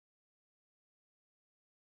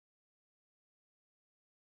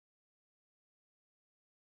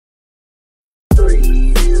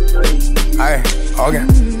Aye, okay.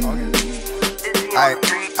 Aye.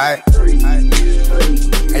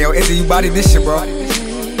 Hey yo, Izzy, you body this shit, bro.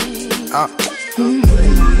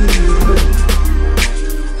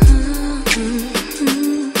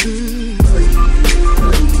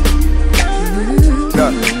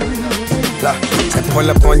 Look, I pull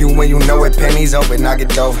up on you when you know it, pennies over, knock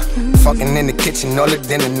it over. Fucking in the kitchen, all the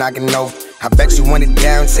dinner knocking over. I bet you want it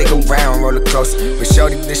down, take a round, roller coaster. But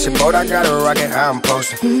shorty, this your boat, I gotta rock it how I'm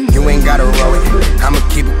posting. You ain't gotta roll it, I'ma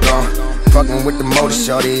keep it going. Fucking with the motor,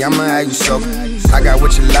 shorty, I'ma have you sober. I got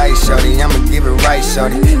what you like, shorty, I'ma give it right,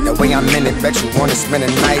 shorty. The way I'm in it, bet you wanna spend a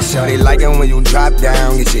night, shorty. Like it when you drop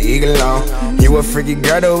down, get your eagle on. You a freaky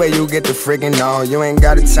girl, the way you get the freaking on. You ain't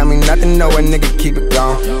gotta tell me nothing, no, a nigga keep it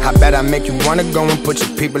going. I bet I make you wanna go and put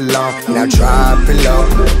your people on. Now drop it low,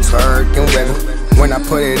 twerk and wiggle. When I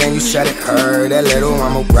put it in, you said it hurt a little.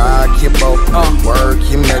 I'ma rock your boat, work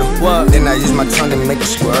your middle. Then I use my tongue to make it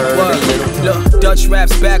squirt a little. Look, Dutch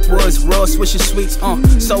raps backwards, raw swishes sweets.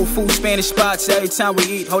 Soul food, Spanish spots every time we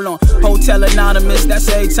eat. Hold on, Hotel Anonymous, that's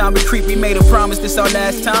every time we creep. We made a promise this our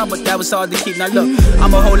last time, but that was hard to keep. Now look,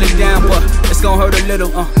 I'ma hold it down, but it's gonna hurt a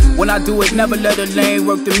little. When I do it, never let a lane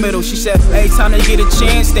work the middle. She said, every time they get a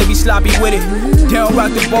chance, they be sloppy with it. They don't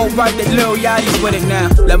rock the boat right, they little yachties with it now.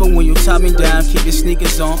 Love it when you tie me down, keep your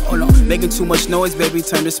sneakers on. Hold on, making too much noise, baby,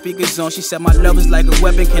 turn the speakers on. She said my love is like a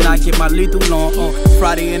weapon, can I get my lethal on?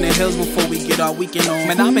 Friday in the hills before we get our weekend on.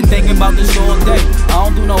 Man, I've been thinking about this all day, I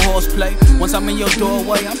don't do no horseplay. Once I'm in your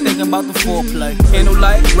doorway, I'm thinking about the foreplay.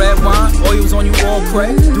 Candlelight, red wine, oils on you all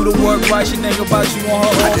cray. Do the work right, she think about you on her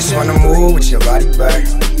all I just wanna move with your body back.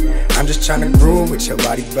 I'm just tryna groove with your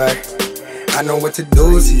body back. I know what to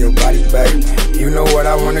do to your body back. You know what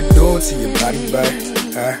I wanna do to your body back.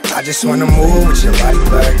 I just wanna move with your body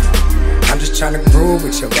back. I'm just tryna groove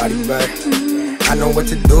with your body back. I know what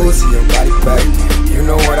to do to your body back. You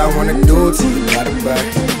know what I wanna do to your body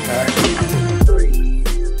back.